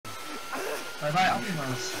Bye bye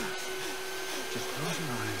animals. Just close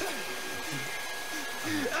your eyes.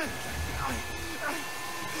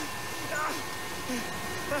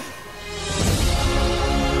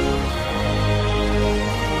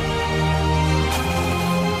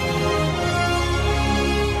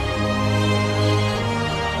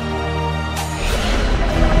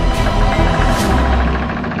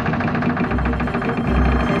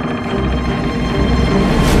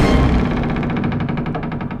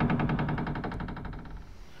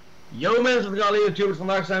 Yo mensen, wat gaan YouTubers,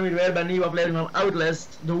 vandaag zijn we weer bij een nieuwe aflevering van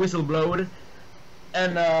Outlast, de whistleblower.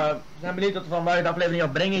 En we zijn benieuwd wat we vandaag de aflevering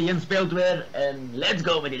gaat brengen. Jens speelt weer en let's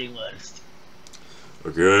go met die ding first.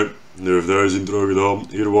 Oké, nu heeft hij zijn intro gedaan.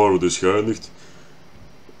 Hier waren we dus geëindigd.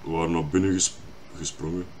 We waren naar binnen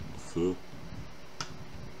gesprongen, of zo.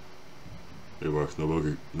 Nee, wacht,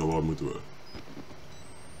 naar waar moeten we?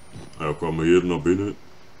 Ja, we kwamen hier naar binnen.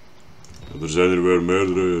 En er zijn er weer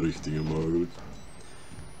meerdere richtingen mogelijk.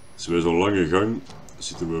 Het is weer zo'n lange gang. Er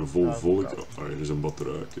zit er weer vol volk. Ah, hier is een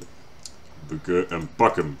batterijtje. Bukken en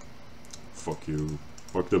pak hem. Fuck you.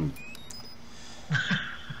 Pak hem.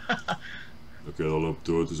 Oké, dat loopt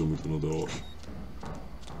dood, dus dan moeten we naar daar.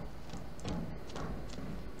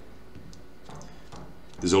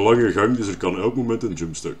 Het is een lange gang, dus er kan elk moment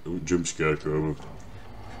een jumpscare komen.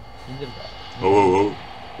 Oh, oh, oh.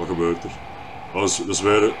 Wat gebeurt er? Oh, dat is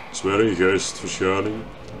weer een geestverschijning.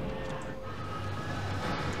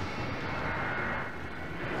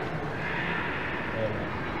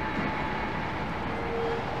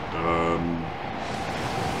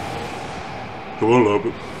 Gewoon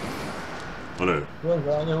lopen. Oh nee. Gewoon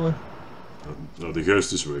gaan, jongen. Nou, de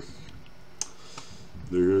geest is weg.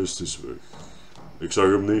 De geest is weg. Ik zag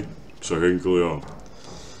hem niet. Ik zag enkel, ja,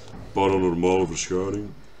 paranormale verschijning.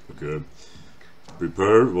 Oké.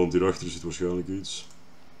 Prepare, want hierachter zit waarschijnlijk iets.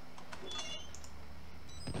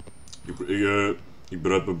 Ik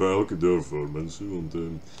bereid me bij elke deur voor, mensen, want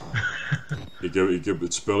ik heb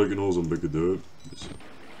het spelletje al zo'n beetje deur. Dus.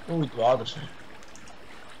 Oeh, het water zeg.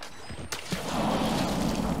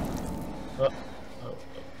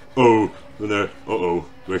 Oh, nee, oh,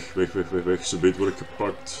 weg. Ze weet word ik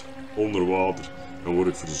gepakt, onder water, dan word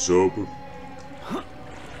ik verzopen.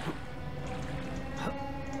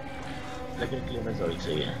 Lekker klimmen zou ik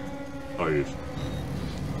zeggen. Ah, hier.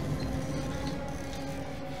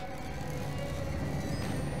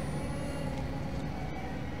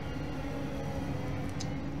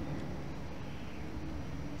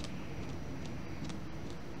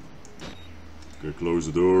 Oké,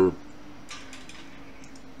 close the door.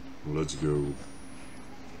 Let's go.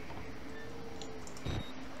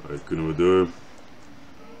 Alright, kunnen we door.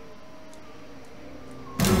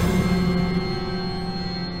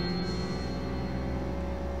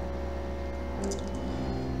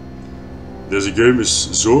 Deze game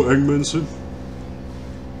is zo eng, mensen.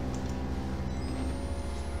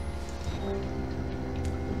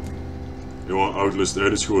 Jongen, Outlast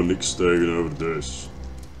 1 is gewoon niks tegenover deze.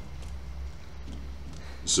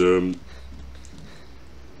 Dus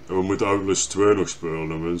we moeten Outlast 2 nog spelen,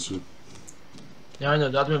 hè, mensen. Ja,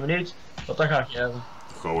 inderdaad, ben benieuwd wat dat gaat geven.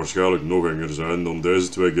 Dat gaat waarschijnlijk nog enger zijn dan deze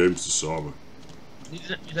twee games tezamen.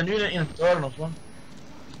 Is dat nu in een toren of wat?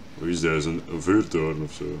 Wat is deze? Een vuurtoren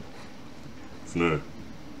of zo? Of nee?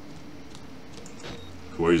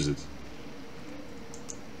 Wat is dit?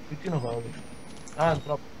 Ik kan nog wel weer. Ah, een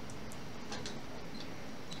trap.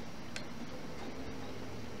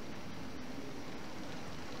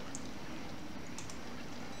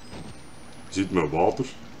 Je ziet met water.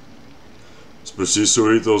 Het is precies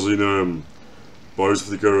zoiets als in Pirates of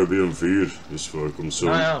the Caribbean 4. Dus voorkomt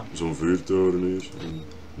zo'n vuurtoren hier.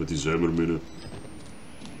 Met die zeemerminnen.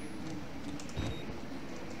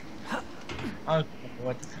 Ah,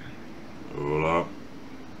 wat? Voilà.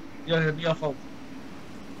 Ja, die afvalt.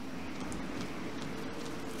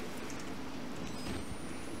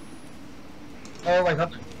 Oh my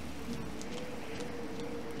god.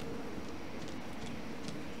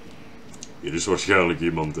 Hier is waarschijnlijk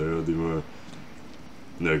iemand, hè, die me...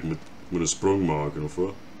 Nee, ik moet een sprong maken, of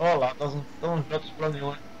wat? Oh, laat, dat is een grote sprong,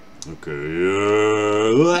 jongen. Oké,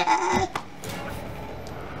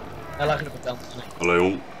 Hij lag in de kant. Allee,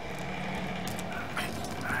 jong.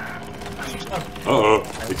 Oh,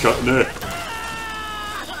 ik ga... Nee.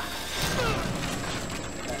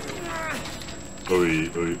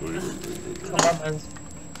 Oei.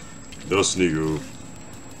 Dat is niet goed.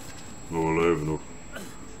 Maar we leven nog.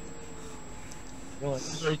 Jongen, dat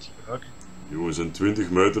is zoiets gebruiken. Jongen, we zijn 20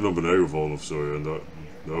 meter naar beneden gevallen ofzo, ja, en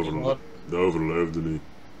dat overleefde niet.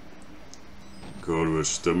 Ik hoor weer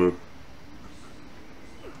stemmen.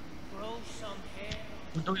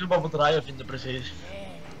 moet ook eens een paar batterijen vinden, precies.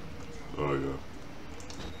 Ah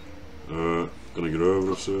ja. Kan ik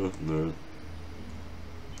erover ofzo? Nee.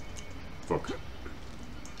 Fuck.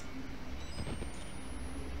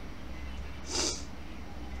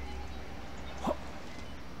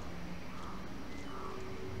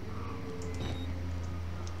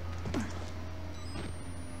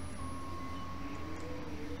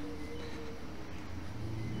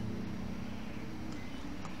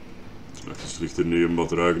 Het ligt er niet een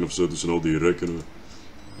batterijen of zo tussen al die rekken.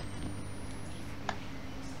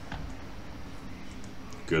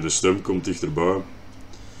 Oké, de stem komt dichterbij.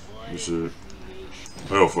 Dus ah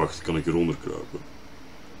ja, wacht, kan ik eronder kruipen?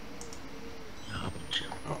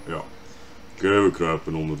 Ah, ja. Oké, we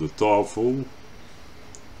kruipen onder de tafel.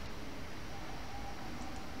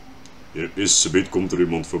 Hier is subiet komt er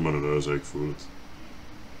iemand voor mijn huis, ik voel het.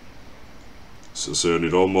 Ze zijn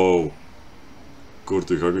hier allemaal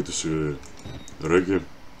korte gangen tussen rekken.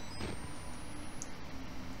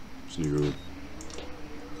 Is niet goed.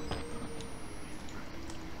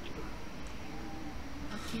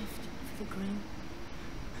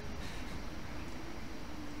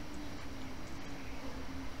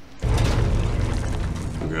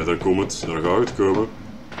 Oké, daar komt het. Daar gaat het komen.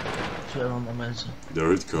 200 mensen.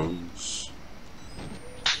 There it comes.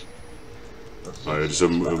 Ah, hier is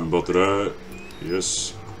een batterij.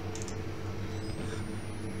 Yes.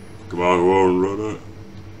 Kom aan, gewoon runnen.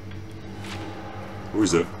 Hoe is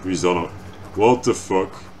dat? Wie is dat nou? What the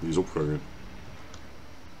fuck? Die is opgehangen.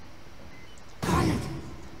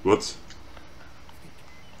 Wat?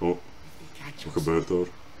 Oh. Wat gebeurt daar?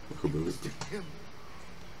 Wat gebeurt er?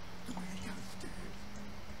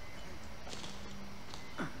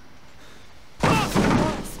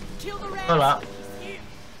 Voilà.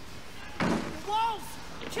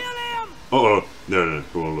 Oh oh. Nee, nee,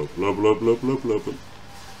 gewoon lopen. Lopen.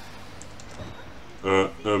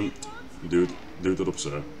 Duw dat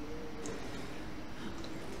opzij.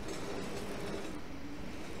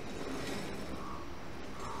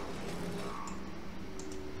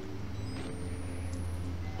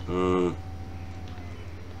 Oh,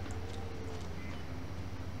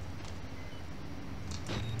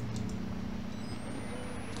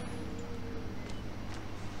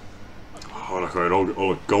 dan ga je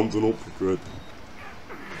alle kanten op. Ik weet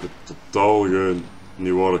totaal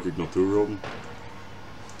niet waar ik naartoe ga.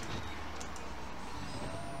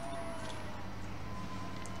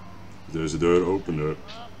 Deze deur open. Nee.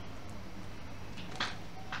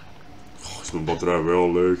 Oh, is mijn batterij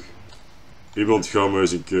wel leeg. Iemand gaat mij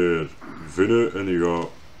eens een keer vinden en die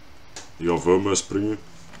gaat voor mij springen.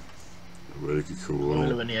 Dan weet ik gewoon Dat al.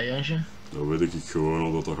 willen we niet, hè, Jensje? Dan weet ik gewoon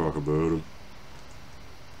al dat dat gaat gebeuren.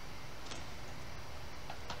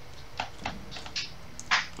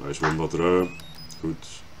 Hij is wel een batterij. Goed.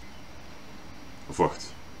 Of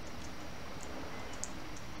wacht.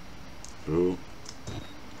 Zo.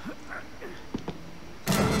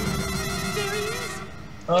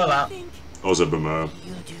 Voilà. Oh, ze hebben mij.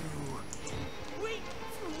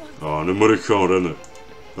 Ah, nu moet ik gaan rennen.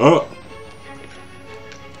 Ah!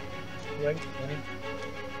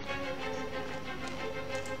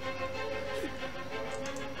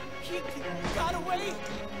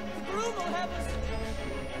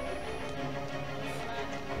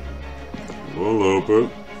 Gewoon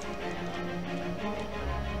lopen.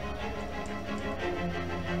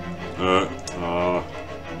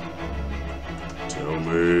 Tell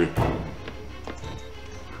me.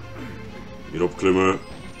 Hierop klimmen.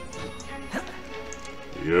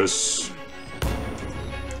 Yes.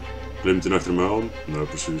 Klimt hij achter mij aan? Nee,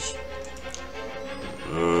 precies.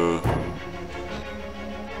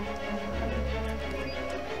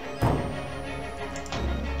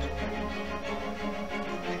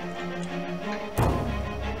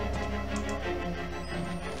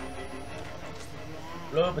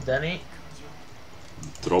 Lopen, Danny.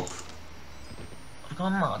 Trap.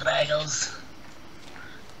 Kom maar, regels.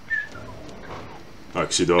 Ah,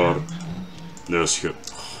 ik zie daar. Nee, dat is ge...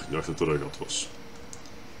 Oh, ik dacht dat er een gat was.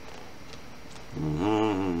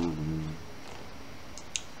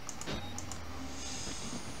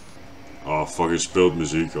 Ah, fuck, je speelt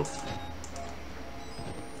muziek af.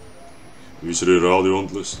 Wie is er in radio aan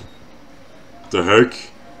het luisteren? De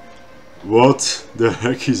hek? Wat de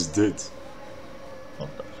hek is dit?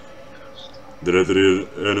 Er heeft er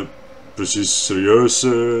hier een precies serieus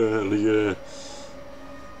liggen.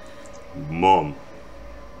 Man.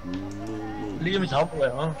 Liggen met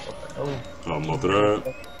handelen, ja. Oh. Ah,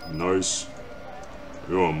 batterij. Nice.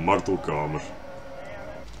 Ja, een martelkamer.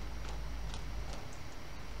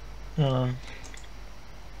 Ja.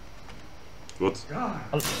 Wat?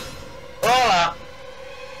 Voilà.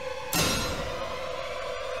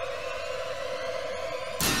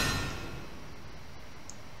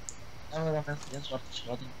 van mensen die een zwarte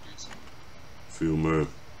schroting is. Viel mee.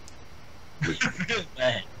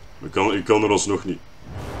 Nee. Ik kan er alsnog niet.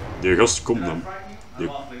 Die gast komt naar I'm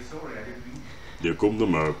awfully sorry I didn't mean Die komt naar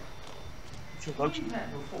mij. Ik vind het ook zo. We've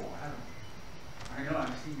met before, haven't we? I know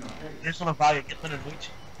I've seen your face. Er is zo'n vage kid met een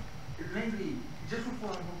hoedje. Maybe just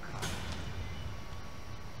before I woke up.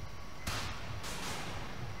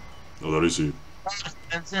 Nou, daar is hij.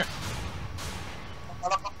 Mensen.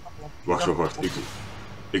 Wacht.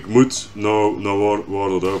 Ik moet nou waar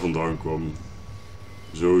dat uit vandaan kwam.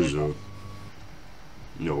 Sowieso.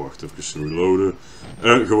 Ja, wacht even. Reloaden.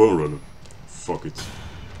 En gewoon runnen. Fuck it.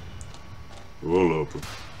 Gewoon lopen.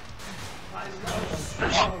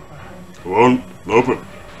 Gewoon lopen.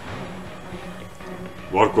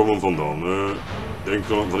 Waar kwam hem vandaan? Denk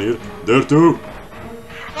van hier. Deur toe.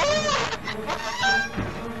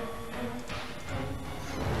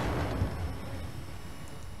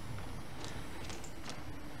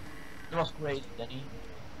 Dat was crazy, Danny.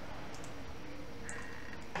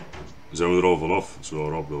 Zijn we er al vanaf? Dat is wel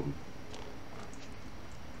rap dan.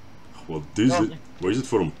 Wat is dit? Wat is dit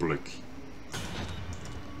voor een plek?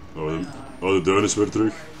 Oh, de duin is weer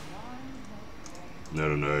terug. Nee,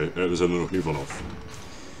 we zijn er nog niet vanaf.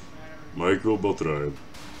 Maar ik wil batterijen.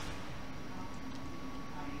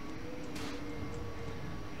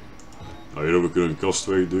 Nou, hier hebben we een kast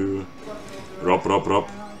wegduwen. Rap.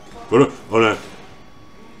 Oh nee.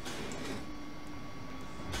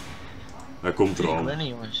 Hij komt eraan.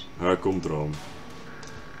 Hij komt eraan.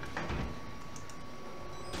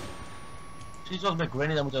 Precies zoals bij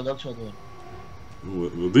Granny, dan moet dat ook zo doen.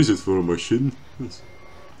 Wat is dit voor een machine?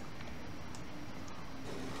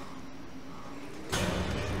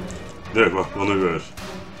 Nee, wacht, wat nu weer?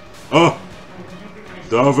 Ah!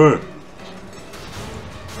 Daven!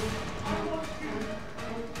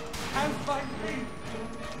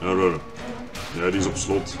 Ja, runnen. Ja, die is op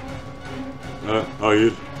slot.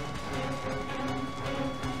 Hier.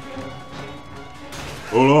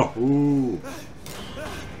 Hola! Oeh!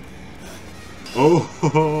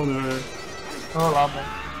 Oh, nee. Oh, laat me.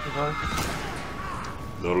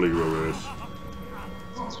 Daar liggen we weer.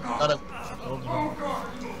 Dat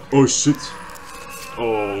Oh shit.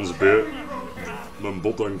 Oh, onze beer. Mijn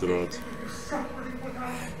bot hangt eruit.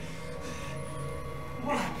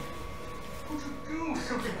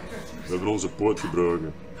 We hebben onze poot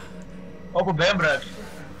gebroken. Open beenbruik.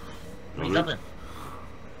 Ja, Wie dat in?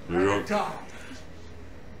 nu gaan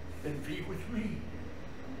Then be with me.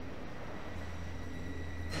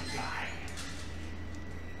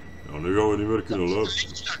 ja, nu gaan we niet meer kunnen lopen.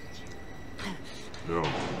 Ja.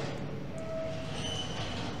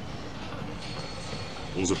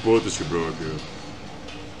 Onze poot is gebroken.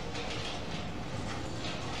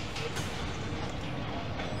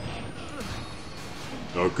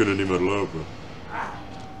 Ja, we kunnen niet meer lopen.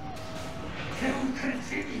 Can we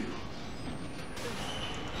continue?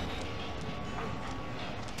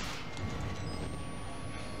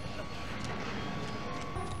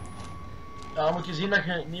 Ja, dan moet je zien dat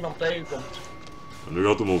je niemand tegenkomt. En nu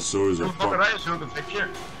gaat hem ons sowieso Een pakken. batterij is ook een vetje.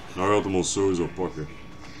 Nou gaat hem ons sowieso pakken.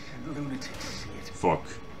 Lunatics see it.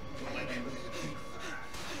 Fuck.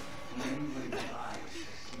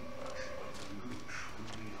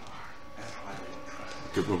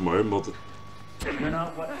 Ik heb nog maar één batter. You're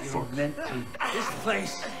not what you're Fuck. meant to. This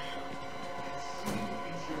place.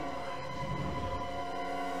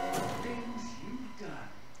 Things you've done.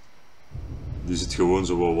 Die zit gewoon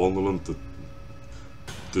zo wel wandelend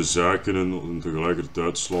te zaken en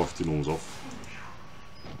tegelijkertijd slaagt hij ons af.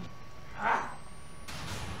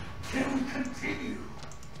 Can we continue?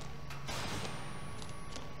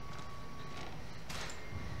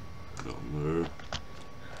 Ja, nee.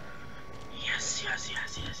 Yes.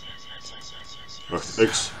 Wacht,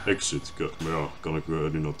 exit. Maar ja, kan ik weer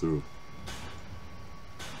niet naartoe.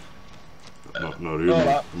 Naar hier.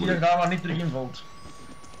 Voilà, Moet hier ik- gaan we niet terug in vond.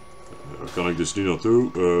 Daar kan ik dus niet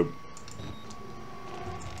naartoe.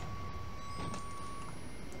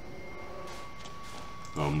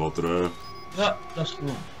 Een batterij. Ja, dat is goed.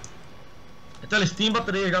 Het al eens 10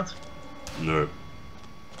 batterijen gehad. Nee.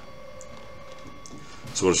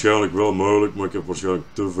 Het is waarschijnlijk wel mogelijk, maar ik heb waarschijnlijk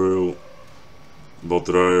te veel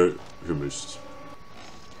batterijen gemist.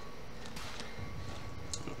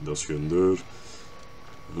 Ja, dat is geen deur.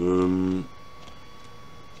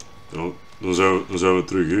 Ja, dan zijn we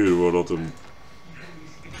terug hier waar dat een...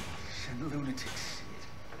 Lunatics see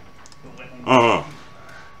it. Aha!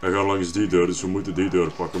 Hij gaat langs die deur, dus we moeten die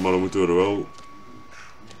deur pakken, maar dan moeten we er wel...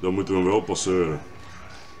 Dan moeten we hem wel passeren.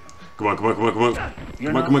 Kom maar. You're Kom maar.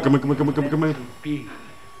 be.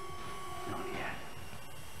 Not yet.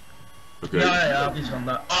 Oké. Ja, die is van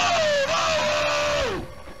daar. Oh!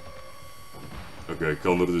 Oké, ik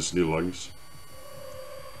kan er dus niet langs.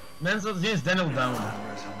 Mensen, dat is eens Daniel down.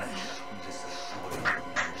 Flowers are as sweet as the soil you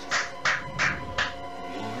use.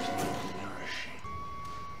 Yours most nourishing.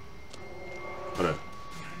 Allee.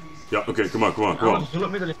 Ja, oké, kom maar, kom maar, kom Oh, maar. we zullen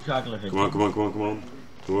het middel inschakelen, vind Kom aan, kom aan, kom aan, kom aan.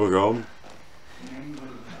 Gewoon gaan.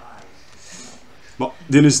 Maar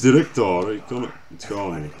die is direct daar, hè. Ik kan het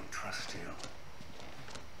gaan I niet. don't trust you.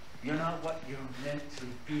 You're not what you're meant to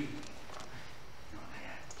be. Not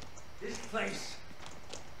yet. This place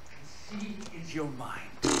can see into your mind.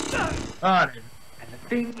 Ah, nee. And the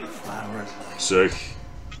thing flowers like. Zeg.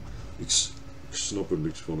 Ik snap er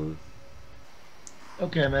niks van, hè.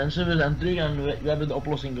 Oké, mensen, we zijn terug en we hebben de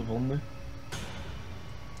oplossing gevonden.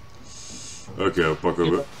 Oké,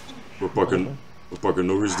 we pakken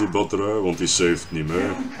nog eens die batterij, want die saved niet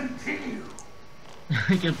meer.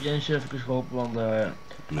 Ik heb geen chef geholpen, want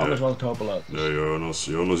anders was het hopeloos. Nee, Jonas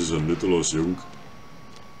is een nutteloos jong.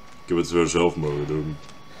 Ik heb het weer zelf mogen doen.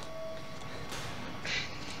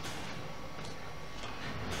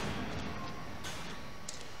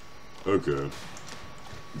 Oké,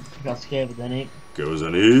 Ik ga schrijven, Danny. we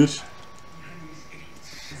zijn hier.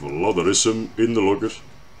 Voilà, daar is hem, in de lokker.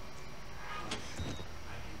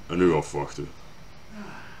 En nu afwachten.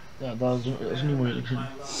 Ja, dat is niet moeilijk.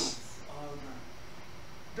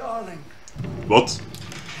 Darling, Wat?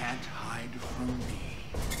 can't hide from me.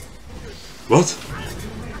 Wat?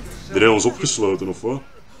 Die hebben ons opgesloten, of wat?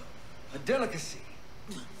 A delicacy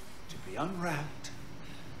to be unwrapped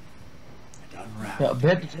and unwrapped. Ja,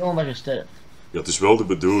 beter te wel dat je sterft. Ja, het is wel de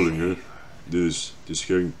bedoeling, hè. Het is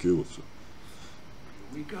geen kill of zo.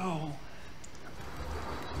 Here we go.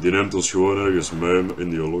 Die neemt ons gewoon ergens mee in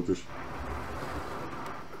die lokker.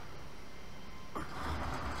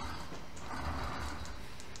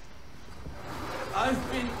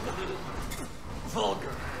 I've been a little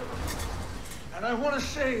vulgar. And I want to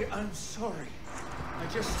say I'm sorry.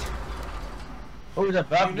 I just, Oh, is dat you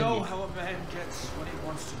buiten know niet? how a man gets when he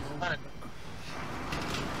wants to know.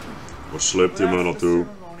 Waar sleept hij mij But after naartoe?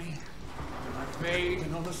 the ceremony, when I've made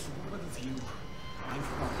an honest woman of you, I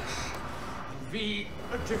promise I'll be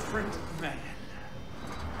a different man.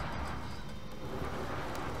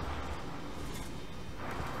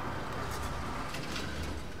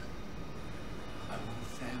 I want a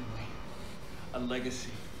family, a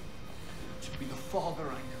legacy, to be the father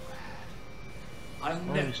I never had. I'll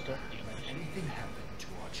Oh, never is dat let anything happen to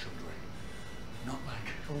our children. Not like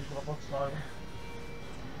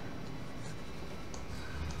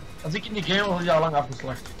Als ik in die game was, had je al lang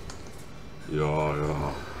afgeslacht. Ja.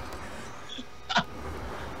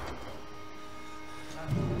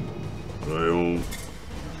 Ja, jong. we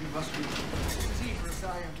must be as eager as I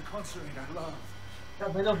am to consummate our love, Ja,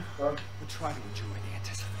 ben je dat? but try to enjoy the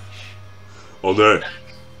anticipation. Oh nee.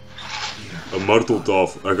 Een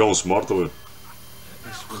marteltafel. Hij gaat ons martelen.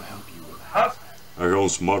 This will help you relax. Ah, Hij gaat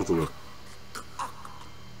ons martelen.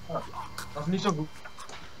 dat is niet zo goed.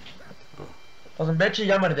 Dat is een beetje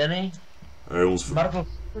jammer, Danny. Hij ons Marvel.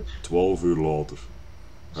 12 uur later.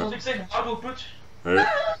 Zoals ik zeg, Marvel put. Hij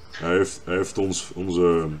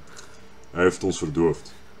heeft ons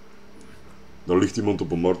verdoofd. Daar ligt iemand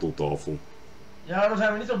op een marteltafel. Ja, daar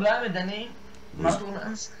zijn we niet zo blij mee, Danny. Marvel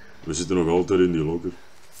mens. We zitten nog altijd in die lokker.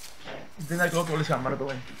 Ik denk dat ik ook wel eens ga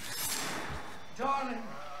martelen. Darling,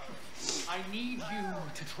 I need you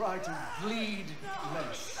to try to bleed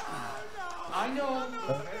less. I know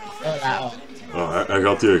Hij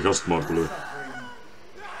gaat die gast martelen.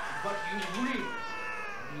 but you really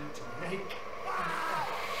need to make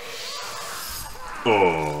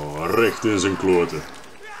Oh, recht in zijn kloten.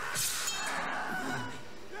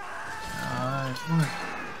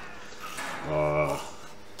 Ah,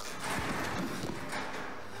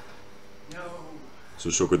 no.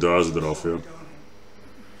 zijn chocoladehuizen eraf, ja.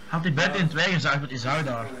 Had die bed in twee gezaagd met die zaag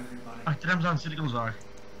daar. Achter hem zou een cirkelzaag.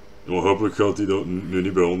 Maar hopelijk gaat hij dat nu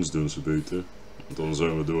niet bij ons doen, ze weten. Want dan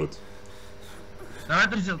zijn we dood. Daar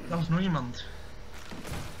weet er zelfs nog iemand.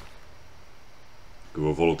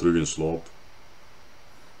 We vallen terug in slaap.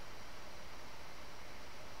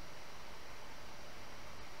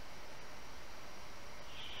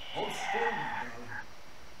 Hold still, darling.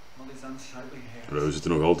 All his unsightly hair. Ja, we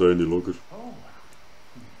zitten nog altijd in die lokker. Oh.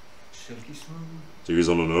 Silky smooth. Zeg eens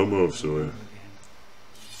aan een homo of zo, ja.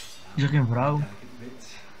 Is ook een vrouw. Delicate bits.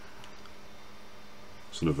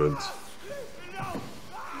 Dat is een vent.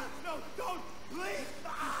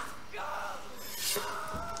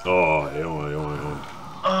 Oh, jongen.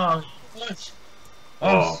 Oh, god.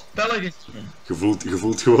 Oh, spelletjes. Je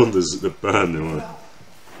voelt gewoon de pijn, jongen.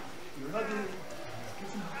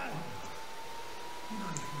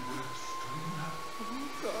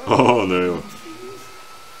 Oh, nee, joh.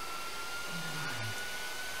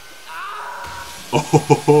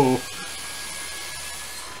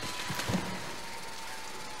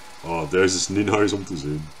 Ah, deze is niet nice om te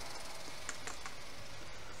zien.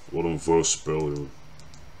 Wat een voorspel, joh.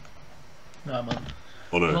 Ja man.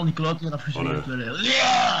 Oh nee. Al die kloten afgeschreven worden.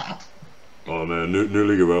 Ja! Oh nee, nu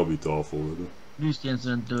liggen wij op die tafel. Weet je. Nu is het eens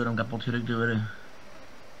een deur om kapot gerukt te worden.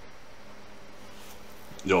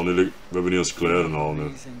 Ja, nu liggen... We hebben niet eens kleren aan, hè.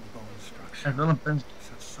 Hij heeft wel een pen.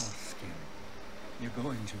 You're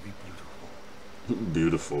going to be beautiful.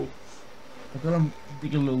 Beautiful. Hij heeft wel een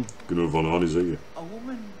dikke lul. Kunnen we van haar niet zeggen. A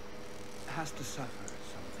woman has to suffer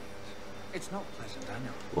some things. It's not pleasant, I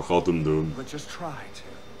know. Wat gaat hem doen? But just try to.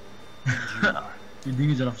 Endure. Die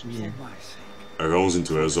dingen zijn For afzien. my sake. Hij gaat ons in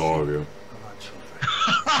twee zagen. Of our children.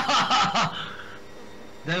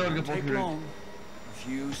 Dat wordt Won't kapot take gerukt. long. A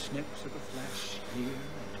few snips of the flesh here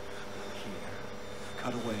and here.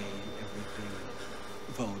 Cut away everything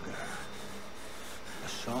vulgar. A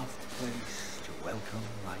soft place to welcome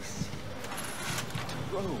my seed. To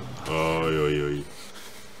roam. Ai, ai, ai.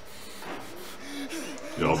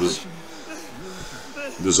 Ja, dus...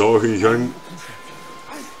 De zaag in gang.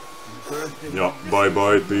 Ja, bye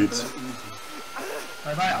bye Piet.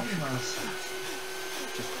 Bye bye allemaal.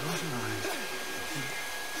 Just close your eyes.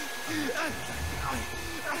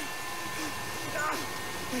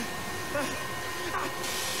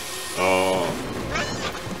 Ah.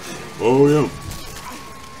 Oh ja.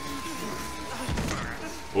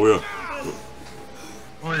 Oh ja.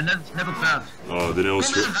 Oh, je net op praat. Ah, die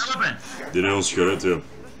heeft ons gered, ja.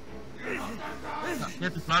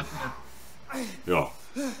 Net op praat. Ja.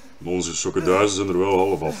 Maar onze sokkenduizen zijn er wel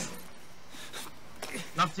half af.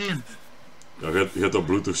 Laat zien. Ja, je hebt dat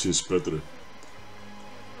bloed toch zien spetteren.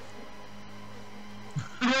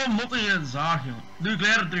 Gewoon mottige zaag, joh. Nu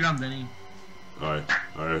kleren terug aan Danny. Nee,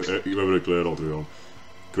 we hebben de kleren al terug aan.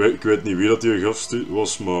 Ik weet niet wie dat die gast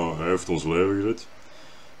was, maar hij heeft ons leven gered.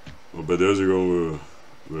 Maar bij deze gaan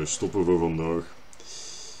we stoppen voor vandaag.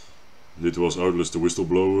 Dit was Outlast, de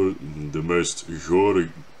whistleblower. De meest gore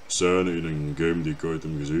scène in een game die ik ooit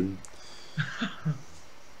heb gezien.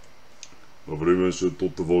 Maar voor u mensen,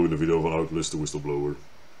 tot de volgende video van Outlast, de whistleblower.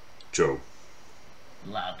 Ciao.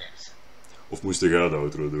 Laat eens. Of moest jij de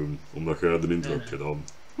outro doen, omdat jij de intro hebt gedaan?